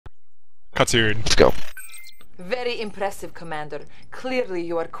Cartoon. Let's go. Very impressive, Commander. Clearly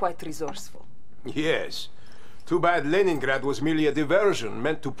you are quite resourceful. Yes. Too bad Leningrad was merely a diversion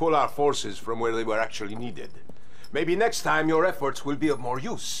meant to pull our forces from where they were actually needed. Maybe next time your efforts will be of more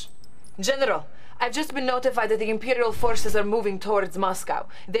use. General, I've just been notified that the Imperial forces are moving towards Moscow.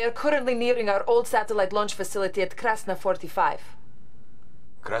 They are currently nearing our old satellite launch facility at Krasna 45.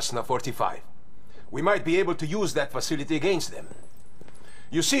 Krasna 45. We might be able to use that facility against them.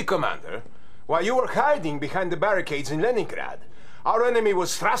 You see, Commander, while you were hiding behind the barricades in Leningrad, our enemy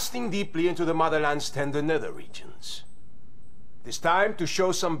was thrusting deeply into the motherland's tender nether regions. It is time to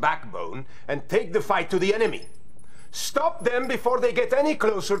show some backbone and take the fight to the enemy. Stop them before they get any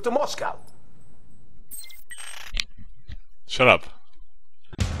closer to Moscow. Shut up.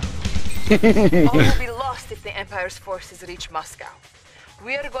 All will be lost if the Empire's forces reach Moscow.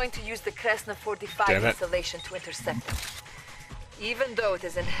 We are going to use the Krasna 45 installation to intercept them. Even though it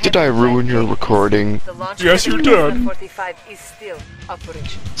is in Did I ruin your recording? the launch Yes, you Krasna did. 45 is still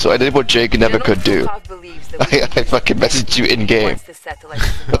operational. So I did what Jake never General could do. Zukov believes that we I fucking messaged you in game. once the satellite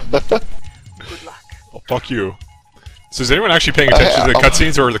is launched. Good luck. Oh, fuck you. So is anyone actually paying attention to the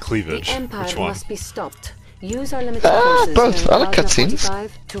cutscenes or the The cleavage? Empire Which one? must be stopped. Use our limited forces both. near I like Krasna cutscenes.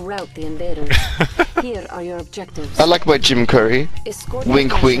 45 to rout the invaders. Here are your objectives. I like my Jim Curry. Escort Wink,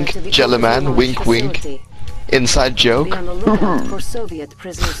 Natasha wink, to the Jellyman, launch wink, wink. facility. Inside joke. Be on the lookout for Soviet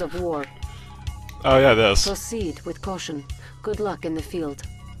prisoners of war. Oh yeah, this. Proceed with caution. Good luck in the field.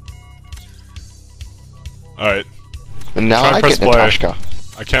 Alright. And now Try to I press get play.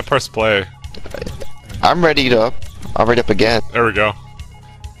 Natashka. I can't press play. I'm readied up. I'm ready up again. There we go.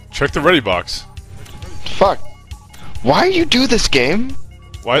 Check the ready box. Fuck. Why you do this game?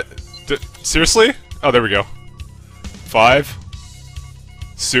 What? Seriously? Oh, there we go. 5.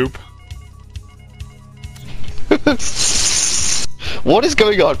 Soup. What is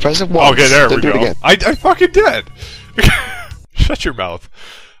going on? Press it once. Okay, there then we do it go. again. I fucking did! Shut your mouth.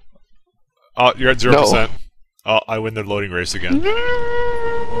 Oh, you're at 0%. Oh, I win the loading race again.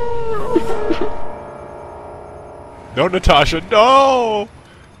 No, Natasha, no!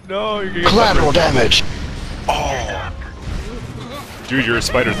 No, you're gonna get Collateral damage. Oh! Dude, you're a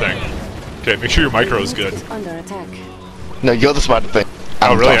spider thing. Okay, make sure your micro is good. Is under attack. No, you're the smarter thing.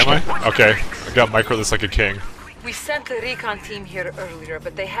 Oh, I'm really? Am Natashka. I? Okay. I got micro that's like a king. We sent the recon team here earlier,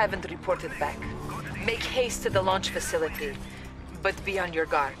 but they haven't reported back. Make haste to the launch facility, but be on your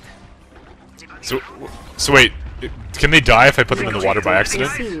guard. So wait, can they die if I put them in the water by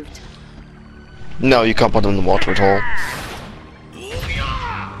accident? Received. No, you can't put them in the water at all.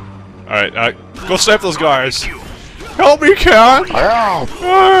 Alright, go snipe those guys! Help me, Ken! Ow!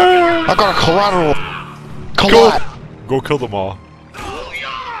 Ah! I got a collateral. Go kill them all.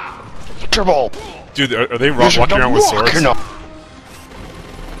 Triple. Dude, are they walking around with swords? No.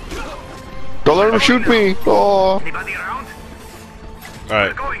 Don't let him shoot me. Oh. Anybody around?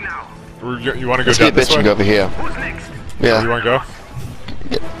 Alright, Going now. you wanna go Let's down get this way? bitching over here. Who's next? You Yeah, wanna go?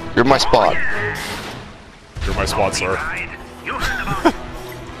 you're my spot. You're my spot, sir. Right. You heard about.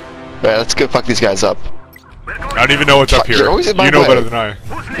 Yeah, let's go fuck these guys up. We're going. I don't even know what's up Fuck, here. you're always in my You know way. better than I.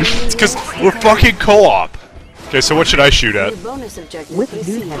 Who's next? It's cause we're fucking co-op! Okay, so what should I shoot at? New bonus objective With you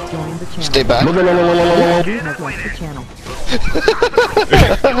received. have joined the channel. Stay back. Has left the channel.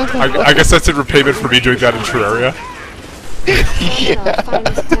 I guess that's in repayment for me doing that in Terraria. Our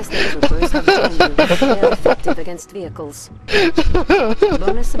finest test troopers have joined you. They are effective against vehicles.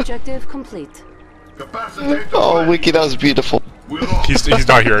 Bonus objective complete. Oh, Wiki, that was beautiful. He's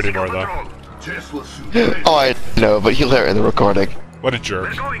not here anymore though. Oh, I know, but you'll hear it in the recording. What a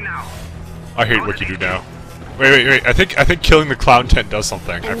jerk. Going now. I hate what you do now. Wait. I think killing the clown tent does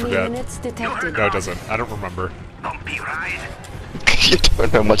something. I Enemy forget. units detected. No, it doesn't. I don't remember. Bumpy ride. You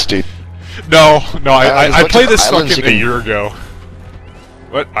don't know much, dude. No, there's I a bunch played of this islands fucking you a can- year ago.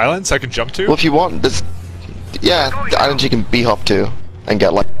 What, islands I can jump to? Well, if you want, there's... Yeah, the islands you can b-hop to and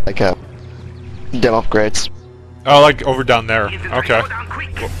get like dem upgrades. Oh, like over down there. Okay. Go down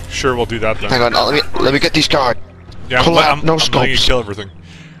quick. Sure, we'll do that then. Hang on, let me get these cards. Yeah, Collab, I'm no letting you scopes. kill everything.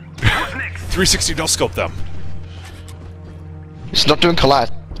 Who's next? 360 no scope them. It's not doing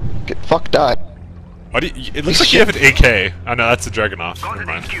collide. Get fucked out. What do you, it looks like you have an AK. Oh no, that's a Dragunov. Got Never an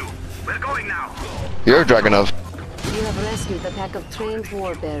mind. HQ. We're going now. You're a Dragonov. You have rescued a pack of trained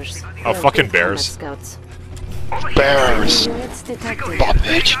war bears. They Oh, are fucking good combat bears. Scouts. Over here. Bears. Units detected. Bop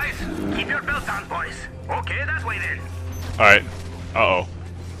bitch. Guys, keep your belts on, boys. Okay, that way then. Alright. Uh-oh.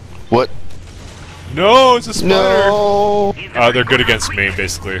 What? No, it's a spider! No. They're good against me,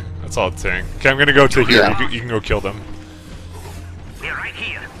 basically. That's all it's saying. Okay, I'm gonna go to here. Yeah. You can go kill them. We're right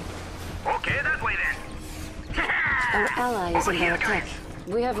here. Okay, that way then. Our ally is under attack.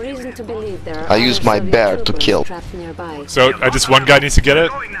 We have reason to believe there are I used other my Soviet bear to troopers kill. trapped nearby. So just one guy needs to get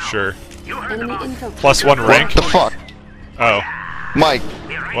it? Sure. Enemy infiltrators. Plus one rank? What the fuck? Oh. Mike,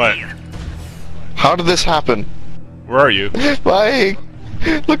 What? how did this happen? Where are you? Mike!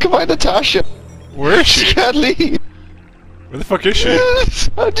 Look at my Natasha! Where is She she? can't leave! Where the fuck is she?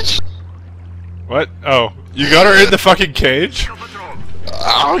 How did she... What? Oh. You got her in the fucking cage?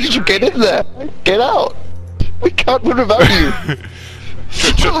 How did you get in there? Get out! We can't win without you!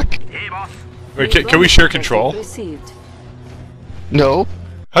 Fuck! Hey, boss. Wait, can we share control? Received. No.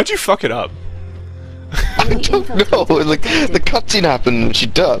 How'd you fuck it up? I don't know. Like, the cutscene happened and she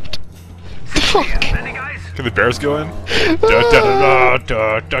dubbed. Fuck. Ready, guys? Can the bears go in?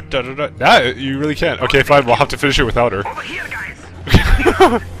 Nah, you really can't. Okay, fine, we'll have to finish it without her. Over here,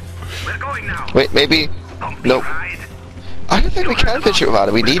 guys. We're going now. Wait, maybe. Don't Nope. hide. I don't think we can finish it without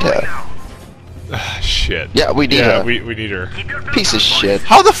her. We need Going her. now. Shit. Yeah, we need Yeah, her. we need her. Keep your Piece of belt on, shit.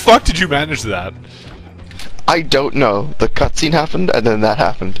 How the fuck did you manage that? I don't know. The cutscene happened and then that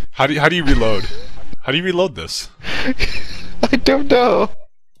happened. How do you reload? How do you reload this? I don't know.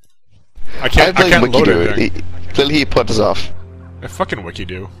 I can't Wiki load do anything. it. Clearly he put us off. I fucking wiki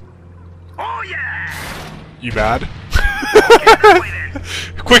do. Oh, yeah. You mad? That way then.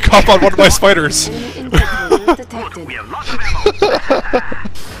 Quick, hop on one of my spiders. Enemy infiltrators detected. We have lots of ammo.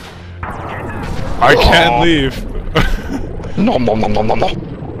 I can't leave. No, no, no, no, no, no.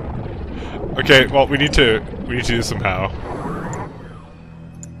 Okay, well we need to do this somehow.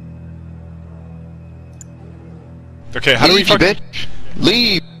 Okay, how do we Leave, you fucking... bitch.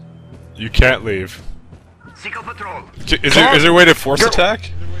 Leave. You can't leave. Sickle patrol. Is there a way to force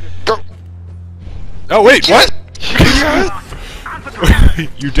attack? Go. Oh wait, what? On patrol.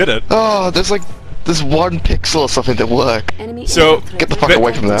 You did it. Oh, there's like one pixel or something that work. Enemy So, infiltrators Get the fuck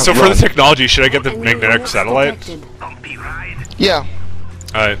away from there. So for Run. the technology, should I get the Enemy magnetic units satellite? detected. Bumpy ride. Yeah,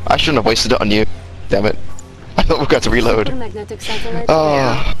 Alright. I shouldn't have wasted it on you. Damn it. I thought we got to reload. Magnetic satellite.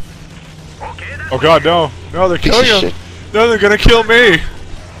 Oh, Okay, that's Oh god, no. No, they're piece killing of him. shit. No, they're gonna kill me.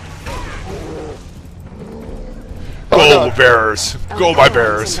 Oh, Go, no. bears. Go, my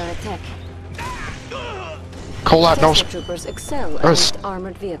bears. Under attack. Call out no. Tesla troopers excel Earth. against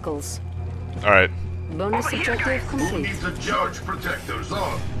armored vehicles. Alright. Bonus objective complete.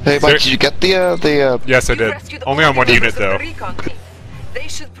 Hey, Mike, did you get the Yes, I You've did. rescued Only all on one the unit, members of though. the recon team. They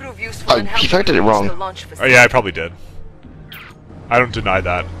should prove useful Oh, in you helping fact did it reach wrong. the launch Oh facility. yeah, I probably did. I don't deny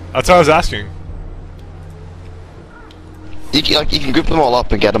that. That's what I was asking. You can group them all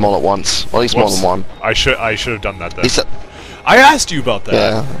up and get them all at once. Or at least more Whoops. than one. I should have done that then. He said, I asked you about that.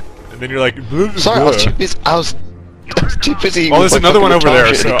 yeah. And then you're like, "Blah, blah, Sorry, I was blah." too busy. I was too busy. Oh, there's with my another one fucking over there,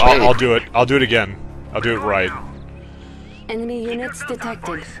 Natasha so in a I'll cage. do it. I'll do it again. I'll do it right. Enemy units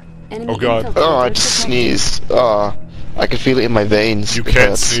detected. Enemy Oh, God. infiltrators Oh, I just detected. sneezed. Oh, I can feel it in my veins. You It can't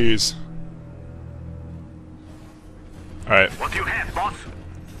hurts. sneeze. Alright, what you have, boss.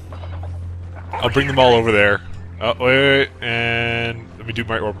 I'll bring them all over there. Wait, and let me do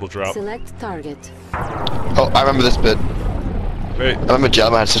my orbital drop. Select target. Oh, I remember this bit. Wait, I remember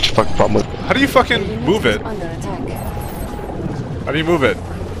Jelma had such a fucking problem with. how do you fucking Unit move is it? Under attack. How do you move it?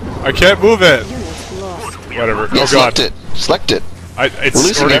 I can't move it! Unit lost. Whatever. Yeah, Oh select god. it. Select it. It's We're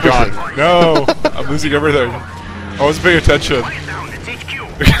losing already everything. gone. No! I'm losing everything. I wasn't paying attention. Quiet down, it's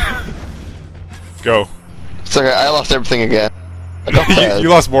HQ. Go. It's okay, I lost everything again. I got you, bad. you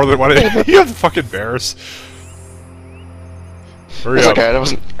lost more than one. You have the fucking bears. Hurry It's up. okay,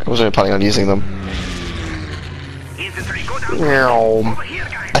 I wasn't planning on using them. Infantry, go down. Meow. Over here,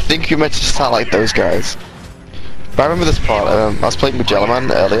 guys. I think you meant to sound like those guys. But I remember this part, I was playing with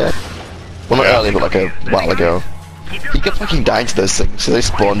Jellyman earlier. Well, not Yeah. earlier, but like a while ago. Keep your He kept fucking dying to those things, so they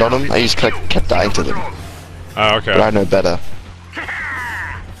spawned on him, and he just kept dying to them. Oh, okay. But I know better.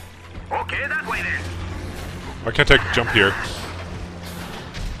 Okay, that way then. Why can't I jump here?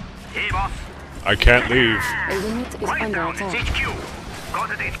 Hey, boss. I can't leave. A unit is Quiet under down, it's attack. HQ.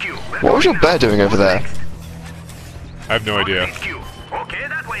 Got it, HQ. We're What was your going bear now. doing over there? I have no idea. HQ. Okay,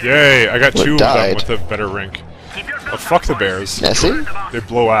 that way then. Yay, I got Well, two of died. them with a better rink. Keep your Oh, belt fuck the on, boys. bears. Yeah, see? They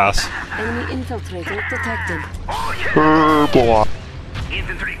blow ass. Enemy infiltrator detected. Oh, yeah. Purple.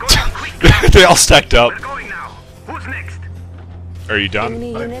 Infantry, go down quick. They all stacked up. We're going now. Who's next? Are you done?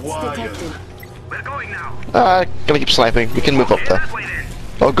 Enemy units detected. We're going now. Gonna keep sniping. We can move up Okay, there. that way then.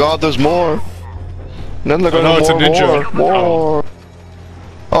 Oh god, there's more! And then they're Oh, no, gonna it's a ninja. more.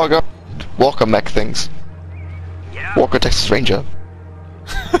 Oh god. Walker mech things. Yeah. Walker Texas Ranger.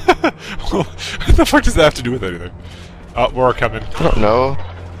 What the fuck does that have to do with anything? More are coming. I don't know.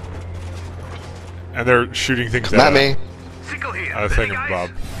 And they're shooting things Come at at me. Sickle here. a thing Ready, of guys?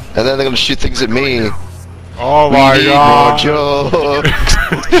 Bob. And then they're gonna shoot things at me. Oh We my need god! more jokes.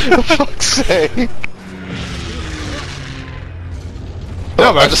 For fuck's sake. No,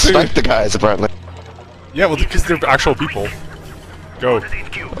 Oh, I just actually- sniped the guys, apparently. Yeah, well, because they're actual people. Go.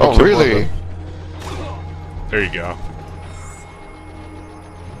 Oh, kill really? There you go.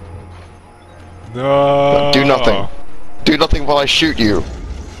 No. Do nothing. Do nothing while I shoot you.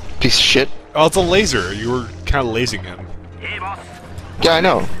 Piece of shit. Oh, it's a laser. You were kind of lasing him. Hey, boss. Yeah, I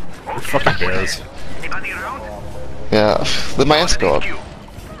know. You're fucking bears. Anybody around? Yeah, let my ass go up. HQ.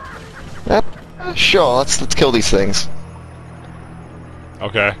 Sure, let's kill these things.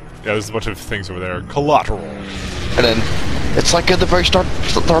 Okay. Yeah, there's a bunch of things over there. Collateral. And then, it's like at the very start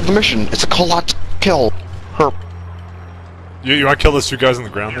of the mission. It's a collapse kill. Herp. You want to kill those two guys on the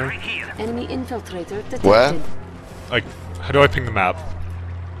ground there? Right here. Enemy infiltrator detected. Where? Like, how do I ping the map?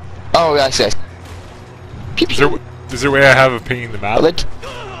 Oh, yeah, I see. Peep. Is there a way I have of pinging the map?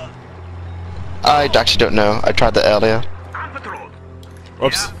 I actually don't know. I tried that earlier. On patrol.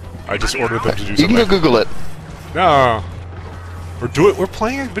 Whoops. I just ordered them to do You can something. go Google it. No. We're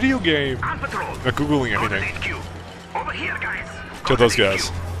playing a video game. On patrol. Not googling Go to anything. HQ. Over here, guys. Kill Go those to guys.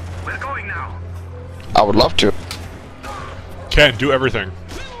 HQ. We're going now. I would love to. Ken, do everything.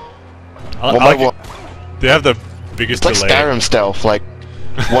 I Well, like my- it. They have the biggest It's like delay. Skyrim stealth. Like,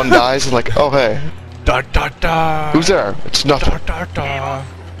 one dies and like, oh hey, Da da da. who's there? It's Da nothing. da da.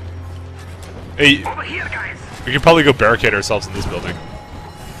 Hey, Over here, guys. we could probably go barricade ourselves in this building.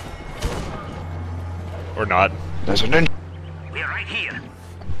 Or not. There's a ninja. We're right here.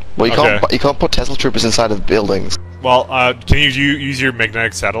 Well, you Okay. can't put Tesla troopers inside of buildings. Well, can you use your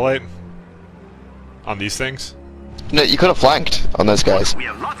magnetic satellite on these things? No, you could have flanked on those guys. We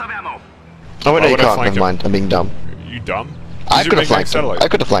have lots of ammo. Oh wait, Why no, you would I can't. flank Never him? mind. I'm being dumb. You dumb? I Use your could have magnetic flanked him. satellite. I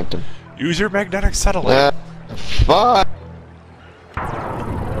could have flanked him. Use your magnetic satellite. Yeah. Fuck.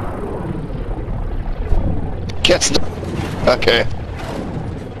 Gets. Okay.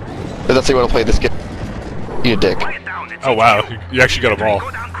 But that's how you want to play this game. You a dick. Quiet down. It's Oh HQ. wow, you actually got them all.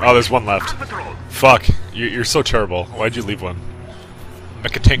 Go down quick. Oh, there's one left. On patrol. Fuck, you're so terrible. Why'd you leave one?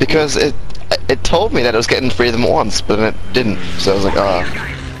 Mechatank. Because it told me that it was getting 3 of them at once, but then it didn't. So I was like,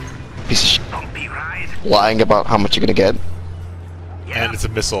 ah, piece of shit. Bumpy ride. Lying about how much you're gonna get. And it's a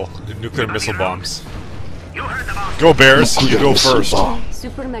missile. Nuclear missile bombs. You heard about Go Bears, you go first.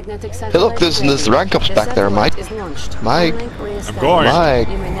 Super magnetic Hey, look, there's the rank ups The back there, Mike. satellite is launched. Mike. Link reestablished. going. Mike.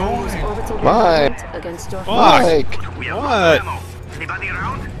 You may now use orbital Mike. bombardment against your Fuck. Mike, We have What? lots of ammo. Anybody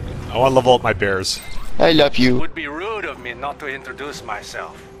around? I want to level up my bears. I love you. Would be rude of me not to introduce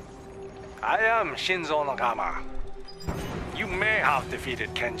myself. I am Shinzo Nagama. You may have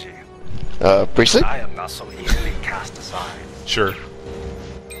defeated Kenji. Briefly? I am not so easily cast aside. Sure.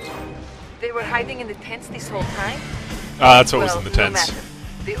 They were hiding in the tents this whole time? That's what was Well, in the no tents. matter.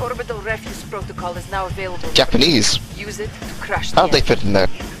 The orbital refuse protocol is now available. Japanese. Use it to crush the How'd they fit in there?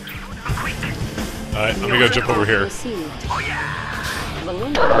 Alright, let me go jump over here.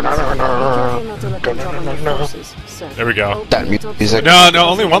 There we go. That music. No,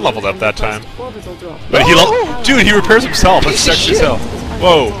 only one leveled up that time. But dude, he repairs himself. That's sexy as hell.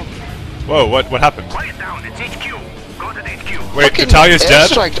 Whoa. Whoa, what happened? Quiet down. It's HQ. Go to the HQ. Wait, Fucking Natalia's dead?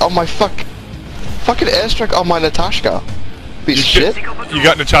 airstrike on my fucking airstrike on my Natashka. Piece of shit. You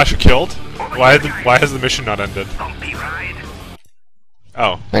got Natasha killed? Why has the mission not ended? Bumpy ride.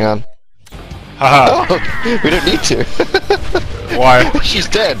 Oh. Hang on. Haha. Oh, we don't need to. Why? She's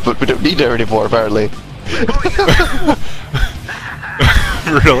dead, but we don't need her anymore, apparently.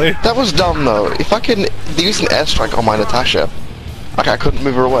 Really? That was dumb, though. If I can use an airstrike on my Natasha, like I couldn't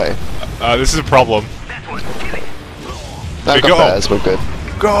move her away. This is a problem. I've go. got bears, we're good.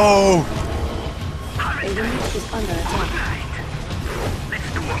 Go! A unit is under attack.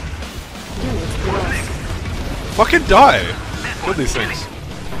 Let's do 'em. Unit lost. Fucking die! Kill these things.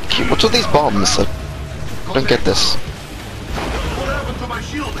 What's with these bombs? I don't get this.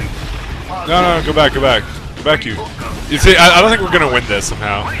 No, go back. Go back, you. You see, I don't think we're gonna win this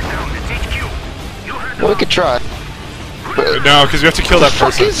somehow. Quiet down. It's HQ. You heard Well, we could try. But No, because we have to kill that what the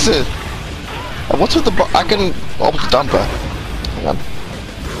fuck person. is it? What's with the I can almost dump her. Hang on.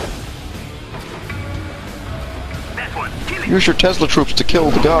 that one. Kill it. Use your Tesla troops to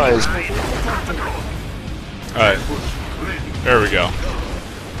kill the guys. Alright. There we go.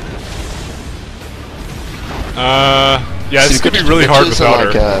 Yeah, this is gonna be really hard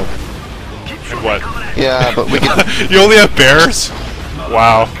without her. And what? Yeah, but we can. You only have bears?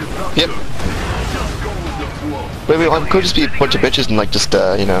 Wow. Yep. Maybe I could just be a bunch of bitches and like just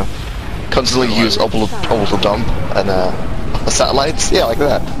you know, constantly use orbital dump and satellites. Yeah, like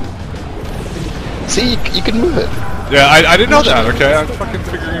that. See, you can move it. Yeah, I didn't know that, okay? I'm fucking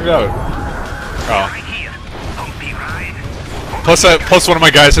figuring it out. Oh. Right here. Plus one of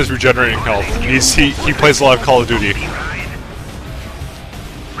my guys has regenerating health. He plays a lot of Call of Duty.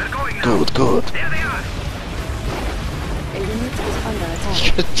 Good. A unit is under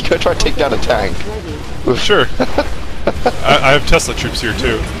attack. You gotta try to take down a tank. Ready. Sure. I have Tesla troops here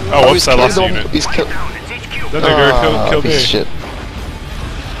too. Oh, whoops! I lost a unit. He's killed. No, kill piece me. of shit.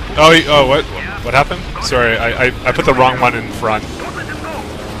 Oh, what? What happened? Sorry, I put the wrong one in front.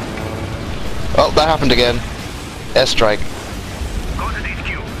 Oh, that happened again. Airstrike.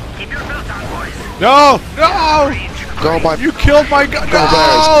 No! Go by. You killed my guy!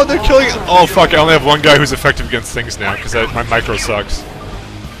 No! Bears. They're killing. Oh fuck! I only have one guy who's effective against things now because my micro sucks.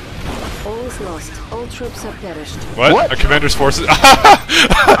 All is lost. All troops have perished. What? A commander's forces? My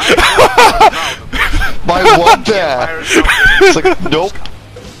one bear. It's like, nope.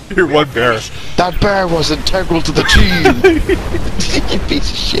 You're one bear. That bear was integral to the team. You piece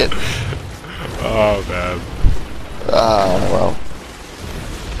of shit. Oh man. Well.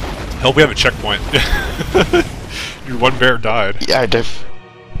 Hope we have a checkpoint. Your one bear died. Yeah, I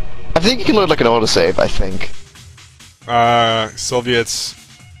think you can load like an autosave, I think. Soviets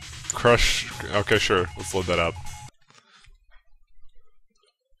crush. Okay, sure. Let's load that up.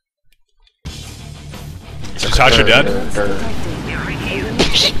 Is Tasha dead?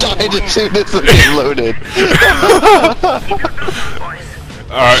 She died as soon as it loaded.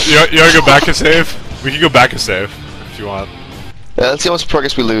 Alright, you wanna go back and save? We can go back and save if you want. Yeah, let's see how much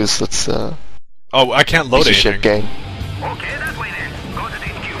progress we lose. Let's Oh, I can't load piece of anything. shit game. Okay, that way then. Go to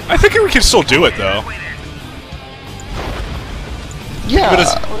HQ. I think we can still do it though. Yeah.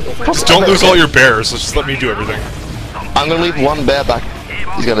 Just don't lose all your bears. Just let me do everything. I'm gonna leave one bear back.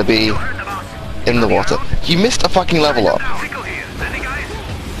 He's gonna be in the water. You missed a fucking level up. Sickle here. Ready, guys?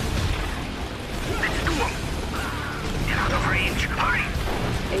 Let's do 'em. Get out of range. Hurry.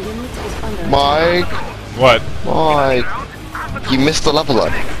 A unit is under Mike, What? you missed the level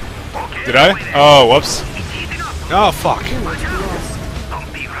up. Did I? Oh, whoops. Oh, fuck.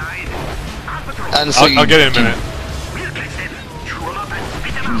 Bumpy ride. And so I'll get it in a minute.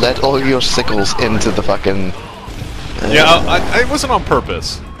 you let all your sickles into the fucking. Yeah, it wasn't on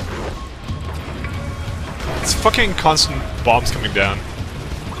purpose. It's fucking constant bombs coming down.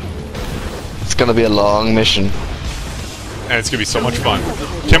 It's gonna be a long mission. And it's gonna be so much fun.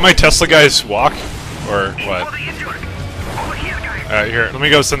 Can my Tesla guys walk? Or what? Here, let me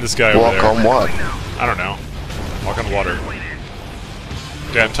go send this guy over Walk there. on what? I don't know. Walk on water.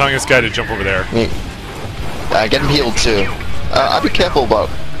 Yeah, I'm telling this guy to jump over there. Get him healed too. I'd be careful about,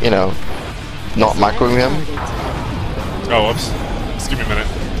 not macroing him. Oh, whoops. Just give me a minute.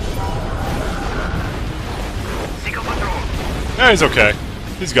 Yeah, he's okay.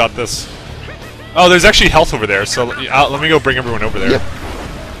 He's got this. Oh, there's actually health over there, so let me go bring everyone over there. Yep.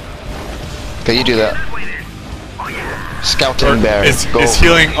 Okay, you do that. Scouting bear. Is Go.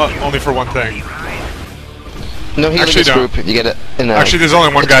 healing only for one thing? No healing Actually, this no. group. You get it in there. Actually, there's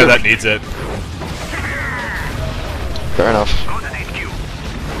only one guy that needs it. Fair enough.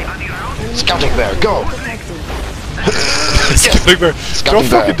 Scouting bear, go! Scouting bear. Scouting Don't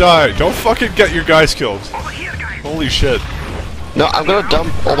bear. fucking die. Don't fucking get your guys killed. Holy shit. No, I'm gonna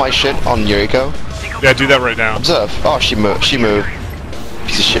dump all my shit on Yuriko. Yeah, do that right now. Observe. Oh, she moved.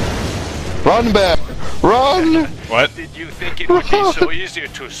 Piece of shit. Run, bear! Run! What? Did you think it would be so easy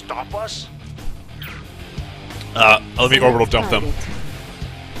to stop us? Let me orbital dump them.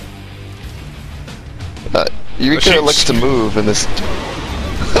 Yuriko She- likes to move in this.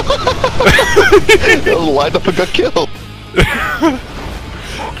 Lined up and got killed.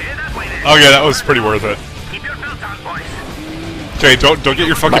 Okay, that was pretty worth it. Okay, don't get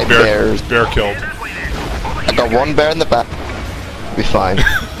your fucking My bear bears. killed. I got one bear in the back. Be fine. A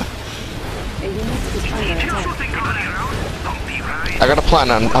unit is under attack. I got a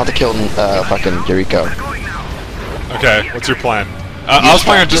plan on how to kill fucking Yuriko. Okay, what's your plan? I was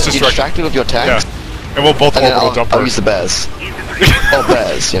planning on just You distracting. distract it with your tanks, Yeah, and we'll both and then orbital dump I'll her. use the bears. All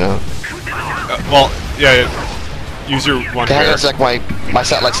bears, Well, yeah, use your one Okay, hang on bear. a sec, my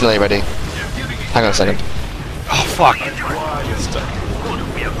satellite's nearly ready. Hang on a second. Oh, fuck.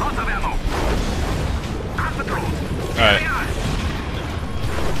 Alright.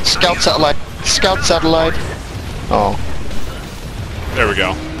 Scout satellite. Scout satellite. Oh. There we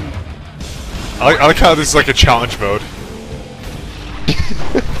go. I like how this is like a challenge mode.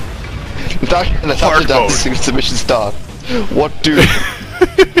 That's Hard after that mode. submission start. What do?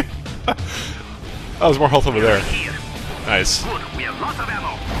 Oh, there's more health over there. Nice.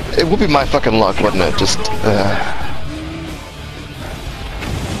 It would be my fucking luck, wouldn't it? Just.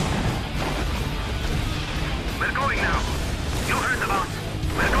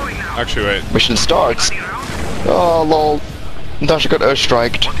 Actually, wait. Mission starts. Oh lol. Dasha got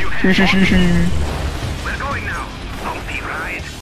airstriked. What do you have? We're going now. Bumpy ride.